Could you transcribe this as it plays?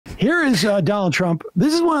Here is Donald Trump.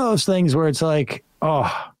 This is one of those things where it's like,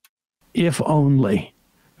 oh, if only.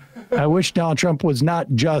 I wish Donald Trump was not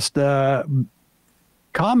just commentating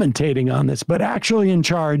on this, but actually in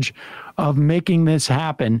charge of making this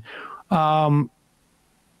happen. Kamala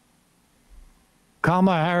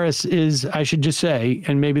Harris is, I should just say,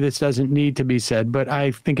 and maybe this doesn't need to be said, but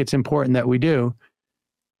I think it's important that we do.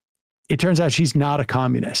 It turns out she's not a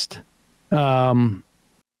communist. Are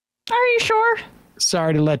you sure?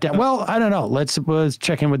 Sorry to let down. Well, I don't know. Let's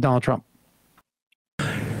check in with Donald Trump.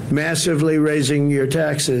 Massively raising your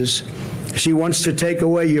taxes. She wants to take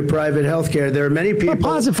away your private health care. There are many people. But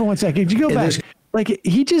pause it for 1 second. Could you go back? Like,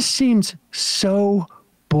 he just seems so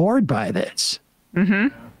bored by this.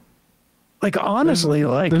 Mm-hmm. Like, honestly,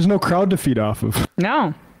 there's no crowd to feed off of.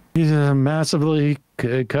 No. He's massively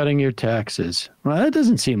cutting your taxes. Well, that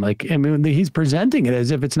doesn't seem like, I mean, he's presenting it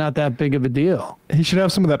as if it's not that big of a deal. He should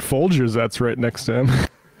have some of that Folgers that's right next to him.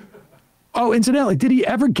 Oh, incidentally, did he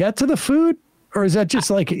ever get to the food? Or is that just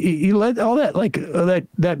like, he let all that, like,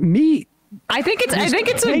 that meat? I think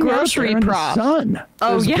it's a grocery prop.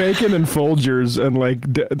 Oh, there's bacon and Folgers and like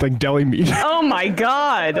deli meat. Oh my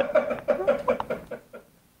God.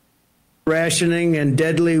 Rationing and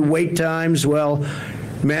deadly wait times, well,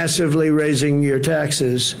 massively raising your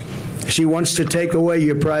taxes. She wants to take away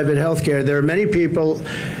your private health care. There are many people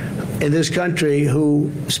in this country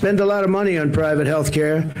who spend a lot of money on private health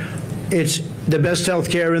care. It's the best health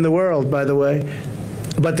care in the world, by the way.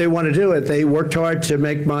 But they want to do it. They worked hard to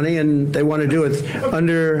make money, and they want to do it.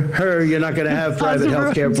 Under her, you're not going to have private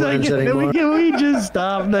health care plans anymore. Can we just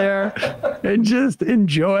stop there and just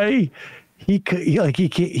enjoy?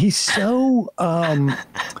 He's so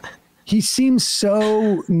he seems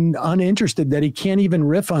so uninterested that he can't even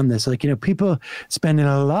riff on this. Like, you know, people spending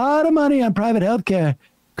a lot of money on private health care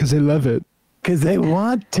because they love it, because they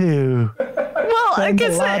want to. Well, I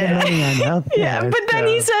guess yeah, but then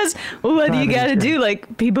he says, well, what do you got to do?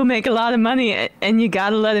 Like, people make a lot of money and you got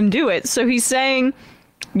to let them do it. So he's saying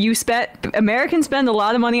Americans spend a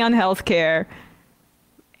lot of money on healthcare,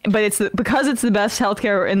 but because it's the best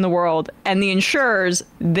healthcare in the world, and the insurers,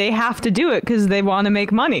 they have to do it because they want to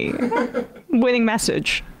make money. Winning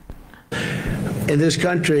message. In this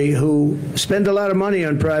country who spend a lot of money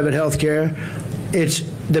on private healthcare. It's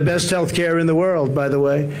the best healthcare in the world, by the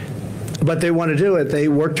way. But they want to do it. They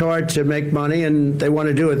worked hard to make money, and they want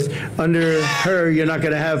to do it. Under her, you're not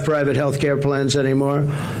going to have private health care plans anymore.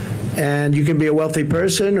 And you can be a wealthy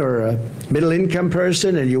person or a middle-income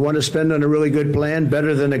person, and you want to spend on a really good plan,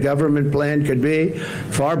 better than a government plan could be,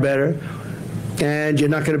 far better. And you're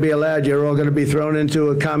not going to be allowed. You're all going to be thrown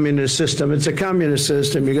into a communist system. It's a communist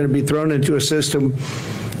system. You're going to be thrown into a system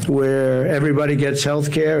where everybody gets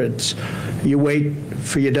health care. You wait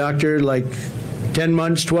for your doctor like 10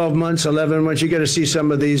 months, 12 months, 11 months. You got to see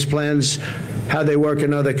some of these plans, how they work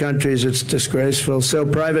in other countries. It's disgraceful. So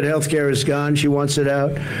private health care is gone. She wants it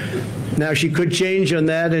out. Now, she could change on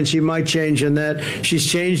that, and she might change on that. She's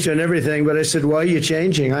changed on everything, but I said, why are you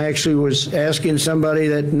changing? I actually was asking somebody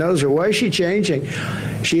that knows her, why is she changing?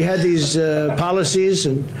 She had these policies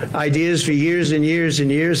and ideas for years and years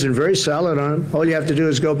and years, and very solid on them. All you have to do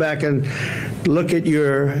is go back and look at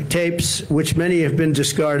your tapes, which many have been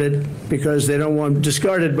discarded because they don't want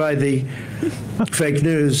discarded by the fake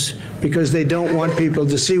news, because they don't want people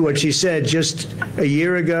to see what she said just a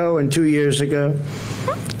year ago and 2 years ago.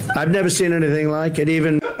 I've never seen anything like it.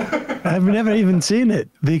 I've never even seen it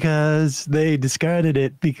because they discarded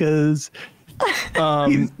it because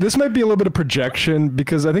this might be a little bit of projection,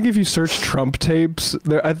 because I think if you search Trump tapes,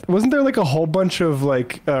 wasn't there like a whole bunch of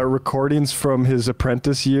like recordings from his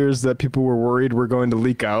apprentice years that people were worried were going to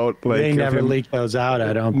leak out? Like, they never leaked those out.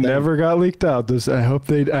 I don't think. Never got leaked out. I hope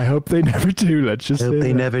they never do. Let's just say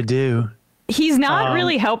they never do. He's not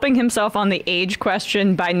really helping himself on the age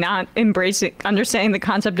question by not understanding the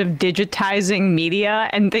concept of digitizing media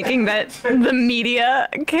and thinking that the media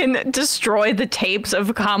can destroy the tapes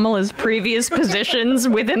of Kamala's previous positions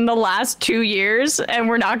within the last 2 years, and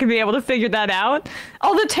we're not going to be able to figure that out.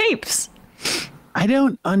 All the tapes. I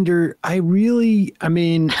mean,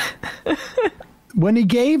 when he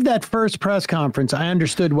gave that first press conference, I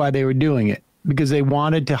understood why they were doing it, because they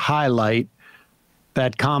wanted to highlight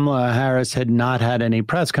that Kamala Harris had not had any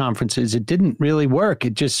press conferences. It didn't really work.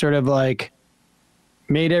 It just sort of like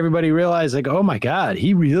made everybody realize, like, oh my God,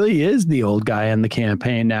 he really is the old guy in the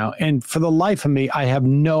campaign now. And for the life of me, I have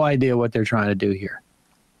no idea what they're trying to do here.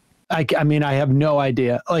 I mean, I have no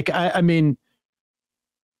idea. Like, I'm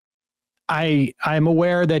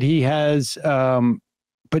aware that he has,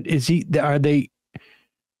 but are they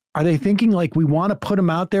thinking like we want to put him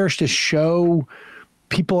out there to show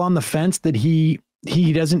people on the fence that he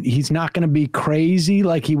he's not going to be crazy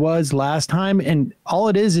like he was last time. And all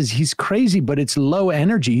it is he's crazy, but it's low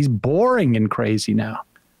energy. He's boring and crazy now.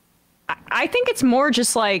 I think it's more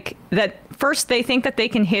just like that. First, they think that they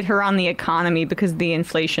can hit her on the economy because of the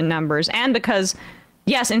inflation numbers, and because,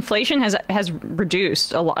 yes, inflation has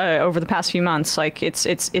reduced a lot, over the past few months. Like it's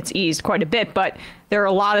eased quite a bit, but there are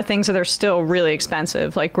a lot of things that are still really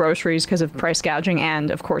expensive, like groceries because of price gouging, and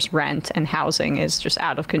of course rent and housing is just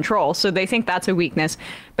out of control. So they think that's a weakness.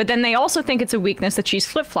 But then they also think it's a weakness that she's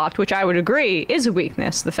flip-flopped, which I would agree is a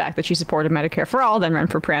weakness. The fact that she supported Medicare for all, then ran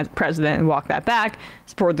for president and walked that back,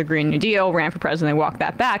 supported the Green New Deal, ran for president and walked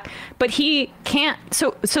that back. But he can't.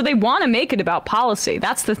 So they want to make it about policy.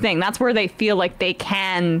 That's the thing. That's where they feel like they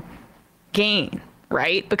can gain,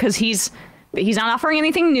 right? Because he's not offering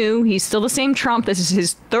anything new. He's still the same Trump. This is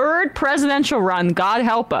his third presidential run. God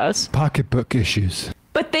help us. Pocketbook issues.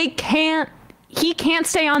 But he can't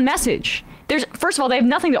stay on message. First of all, they have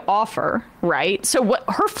nothing to offer, right? So what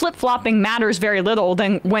her flip-flopping matters very little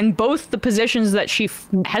then when both the positions that she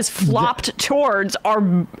has flopped towards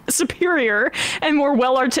are superior and more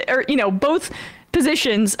both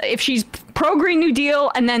positions, if she's pro-Green New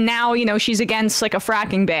Deal and then now, she's against like a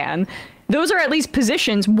fracking ban, those are at least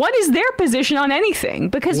positions. What is their position on anything?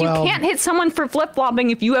 Because you can't hit someone for flip-flopping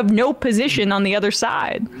if you have no position on the other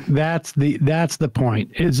side. That's the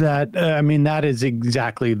point. Is that that is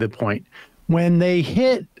exactly the point. When they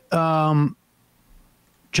hit John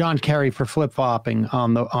Kerry for flip-flopping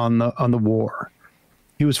on the war,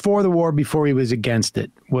 he was for the war before he was against it.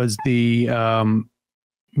 Was the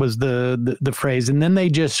phrase, and then they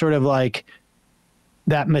just sort of like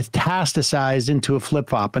that metastasized into a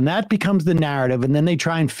flip-flop, and that becomes the narrative, and then they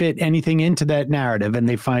try and fit anything into that narrative, and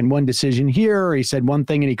they find one decision here, or he said one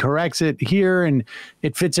thing and he corrects it here, and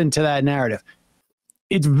it fits into that narrative.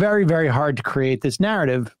 It's very, very hard to create this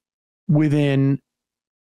narrative within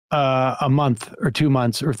a month or 2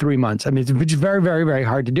 months or 3 months. It's very, very, very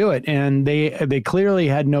hard to do it, and they clearly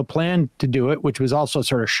had no plan to do it, which was also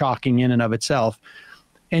sort of shocking in and of itself.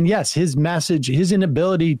 And yes, his message, his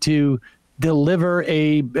inability to deliver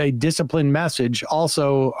a disciplined message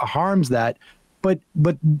also harms that. But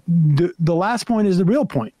the last point is the real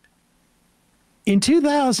point. In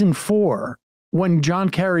 2004, when John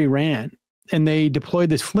Kerry ran and they deployed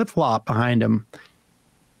this flip-flop behind him,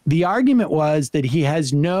 the argument was that he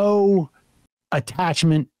has no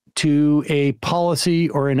attachment to a policy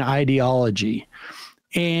or an ideology.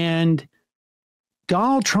 And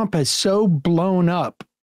Donald Trump has so blown up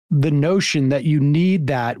the notion that you need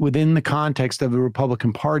that within the context of the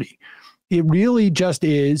Republican Party. It really just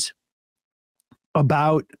is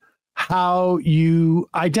about how you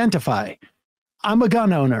identify. I'm a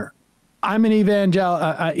gun owner. I'm an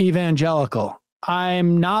evangelical.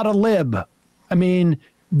 I'm not a lib. I'm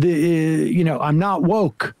not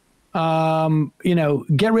woke.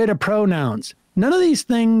 Get rid of pronouns. None of these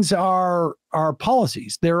things are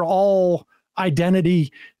policies. They're all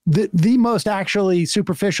identity, the most actually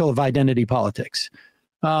superficial of identity politics.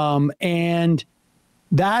 And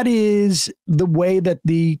that is the way that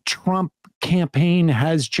the Trump campaign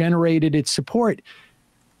has generated its support.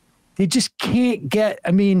 They just can't get,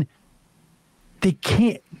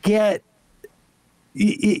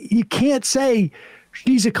 you can't say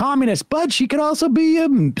she's a communist, but she could also be a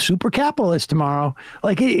super capitalist tomorrow.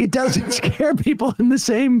 Like it doesn't scare people in the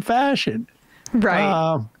same fashion.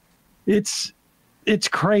 Right. It's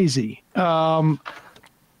crazy.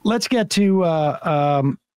 Let's get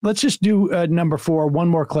to, let's just do number 4, one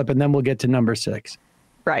more clip, and then we'll get to number 6.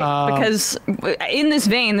 Right. Because in this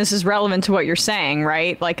vein, this is relevant to what you're saying,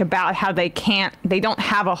 right? Like about how they don't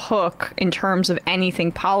have a hook in terms of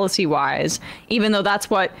anything policy wise, even though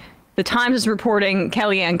that's what the Times is reporting.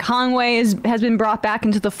 Kellyanne Conway has been brought back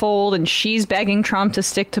into the fold, and she's begging Trump to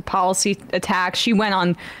stick to policy attacks. She went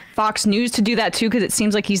on Fox News to do that too, because it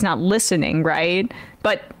seems like he's not listening, right?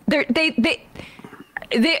 But that's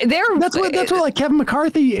what like Kevin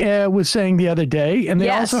McCarthy was saying the other day, and they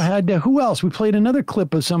also had who else? We played another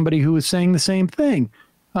clip of somebody who was saying the same thing.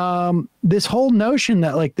 This whole notion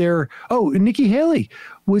that like Nikki Haley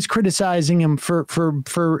was criticizing him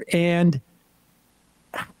and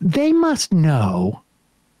they must know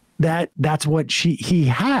that that's what he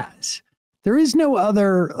has. There is no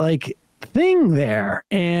other like thing there,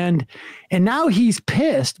 and now he's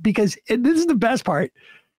pissed because this is the best part.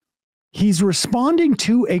 He's responding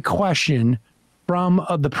to a question from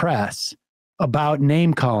the press about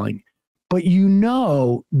name calling, but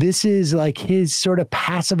this is like his sort of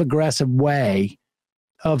passive aggressive way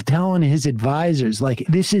of telling his advisors, like,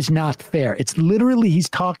 this is not fair. It's literally he's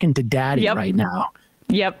talking to Daddy right now.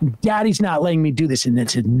 Yep. Daddy's not letting me do this, and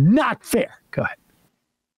it's not fair. Go ahead.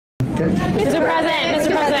 Okay. Mr.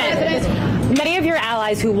 President, many of your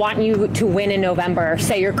allies who want you to win in November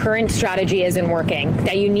say your current strategy isn't working,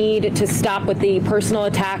 that you need to stop with the personal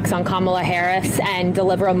attacks on Kamala Harris and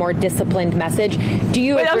deliver a more disciplined message. Do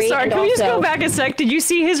you agree? I'm sorry, can we just go back a sec? Did you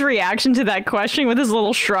see his reaction to that question with his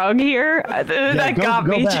little shrug here? That got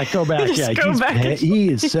me. Go back. Just go back. He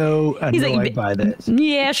is so annoyed by this.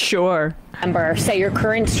 Yeah, sure. Say your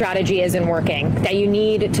current strategy isn't working, that you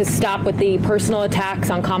need to stop with the personal attacks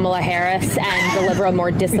on Kamala Harris and deliver a more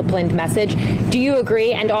disciplined message. Do you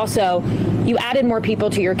agree? And also, you added more people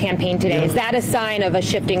to your campaign today. Yeah. Is that a sign of a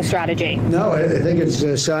shifting strategy? No, I think it's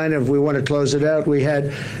a sign of we want to close it out. We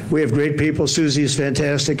have great people. Susie is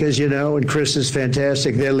fantastic, as you know, and Chris is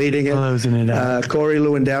fantastic. They're leading it. Corey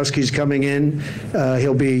Lewandowski's coming in.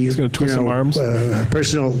 He'll be He's going to twist some arms.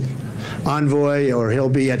 Personal envoy, or he'll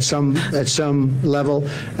be at some level.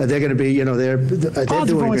 They're going to be, they're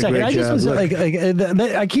doing a great job.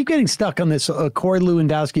 I keep getting stuck on this. Corey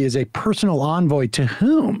Lewandowski is a personal envoy to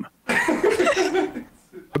whom?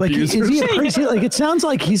 Like, is he a person? Like, it sounds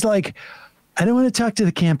like he's like, I don't want to talk to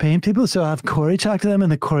the campaign people, so I'll have Corey talk to them,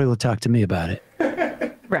 and then Corey will talk to me about it.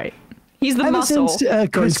 Right. He's the muscle.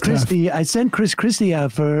 Chris Christie. I sent Chris Christie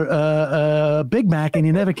out for Big Mac, and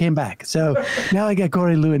he never came back. So now I got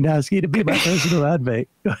Corey Lewandowski to be my personal advocate.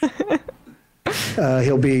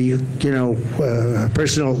 He'll be,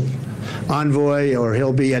 personal envoy, or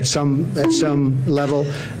he'll be at some level.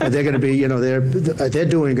 They're going to be, they're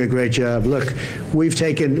doing a great job. Look, we've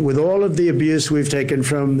taken, with all of the abuse we've taken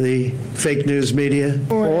from the fake news media,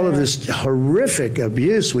 all of this horrific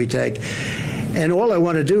abuse we take. And all I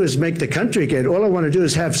want to do is make the country good. All I want to do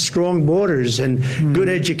is have strong borders and good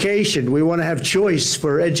education. We want to have choice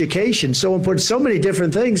for education. So important. So many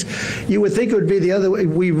different things. You would think it would be the other way.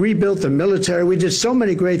 We rebuilt the military. We did so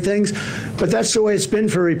many great things. But that's the way it's been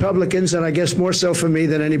for Republicans, and I guess more so for me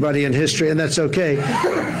than anybody in history. And that's okay,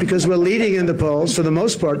 because we're leading in the polls. For the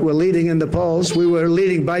most part, we're leading in the polls. We were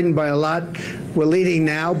leading Biden by a lot. We're leading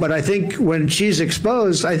now. But I think when she's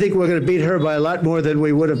exposed, I think we're going to beat her by a lot more than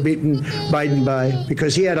we would have beaten Biden by,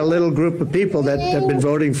 because he had a little group of people that have been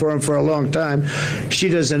voting for him for a long time. She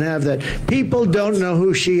doesn't have that. People don't know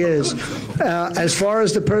who she is. As far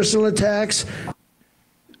as the personal attacks,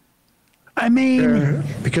 I mean,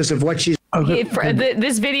 because of what she's.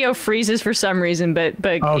 This video freezes for some reason, but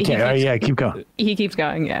okay, keep going. He keeps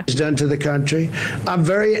going, yeah. She's done to the country. I'm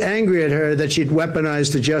very angry at her that she'd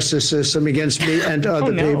weaponized the justice system against me and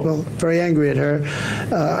other people. Very angry at her.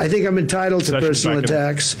 I think I'm entitled to personal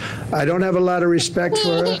attacks. I don't have a lot of respect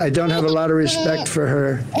for her. I don't have a lot of respect for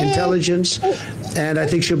her intelligence, and I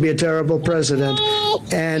think she'll be a terrible president.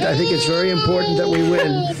 And I think it's very important that we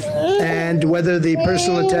win. And whether the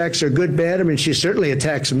personal attacks are good, bad, I mean, she certainly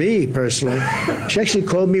attacks me personally. She actually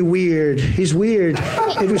called me weird. He's weird.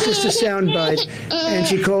 It was just a soundbite. And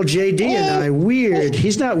she called JD and I weird.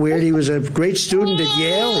 He's not weird. He was a great student at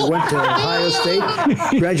Yale. He went to Ohio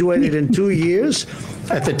State, graduated in 2 years,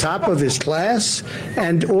 at the top of his class,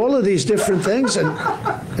 and all of these different things.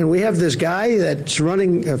 And we have this guy that's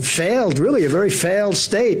running a very failed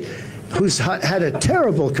state, who's had a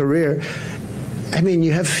terrible career. I mean,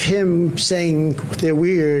 you have him saying they're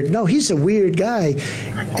weird. No, he's a weird guy.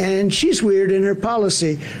 And she's weird in her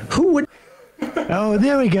policy. Who would... Oh,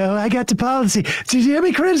 there we go. I got to policy. Did you hear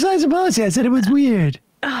me criticize the policy? I said it was weird.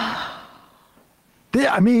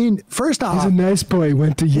 I mean, first off... He's a nice boy.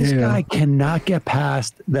 Went to Yale. This guy cannot get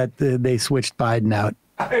past that they switched Biden out.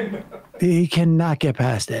 I know. He cannot get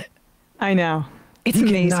past it. I know. It's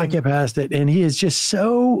amazing. He cannot get past it. And he is just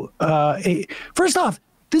so... first off,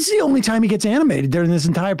 this is the only time he gets animated during this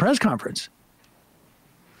entire press conference.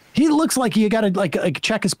 He looks like you got to like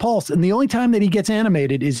check his pulse, and the only time that he gets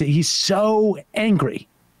animated is that he's so angry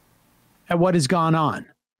at what has gone on.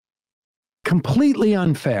 Completely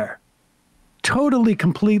unfair. Totally,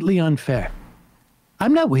 completely unfair.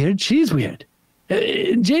 I'm not weird. She's weird.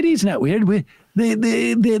 JD's not weird.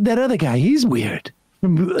 That other guy, he's weird.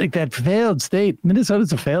 From like that failed state.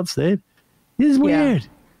 Minnesota's a failed state. He's weird. Yeah.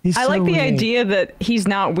 I like the idea that he's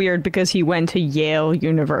not weird because he went to Yale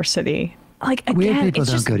University. Like, again, weird people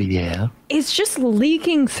don't go to Yale. It's just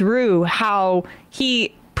leaking through how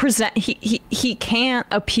he can't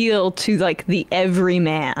appeal to like the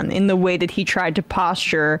everyman in the way that he tried to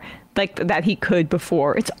posture like that he could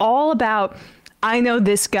before. It's all about, I know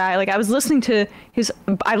this guy. Like, I listened to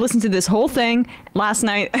this whole thing last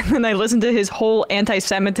night, and then I listened to his whole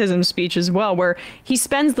anti-Semitism speech as well, where he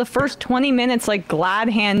spends the first 20 minutes like glad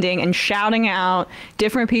handing and shouting out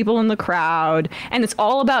different people in the crowd. And it's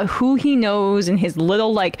all about who he knows in his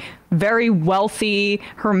little, like, very wealthy,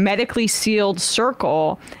 hermetically sealed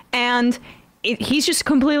circle. And he's just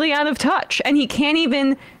completely out of touch, and he can't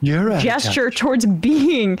even gesture towards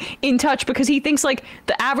being in touch because he thinks like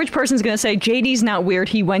the average person is going to say JD's not weird,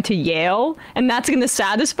 he went to Yale, and that's going to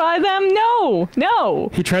satisfy them. No.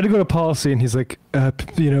 He tried to go to policy, and he's like,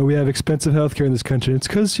 we have expensive healthcare in this country. It's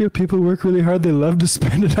because people work really hard, they love to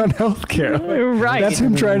spend it on healthcare. Right. That's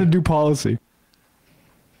him trying to do policy.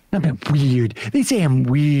 I'm weird. They say I'm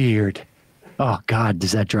weird. Oh, God,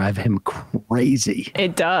 does that drive him crazy?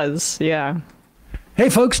 It does, yeah. Hey,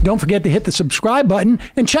 folks, don't forget to hit the subscribe button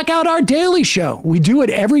and check out our daily show. We do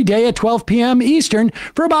it every day at 12 p.m. Eastern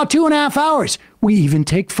for about 2.5 hours. We even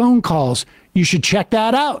take phone calls. You should check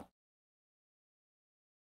that out.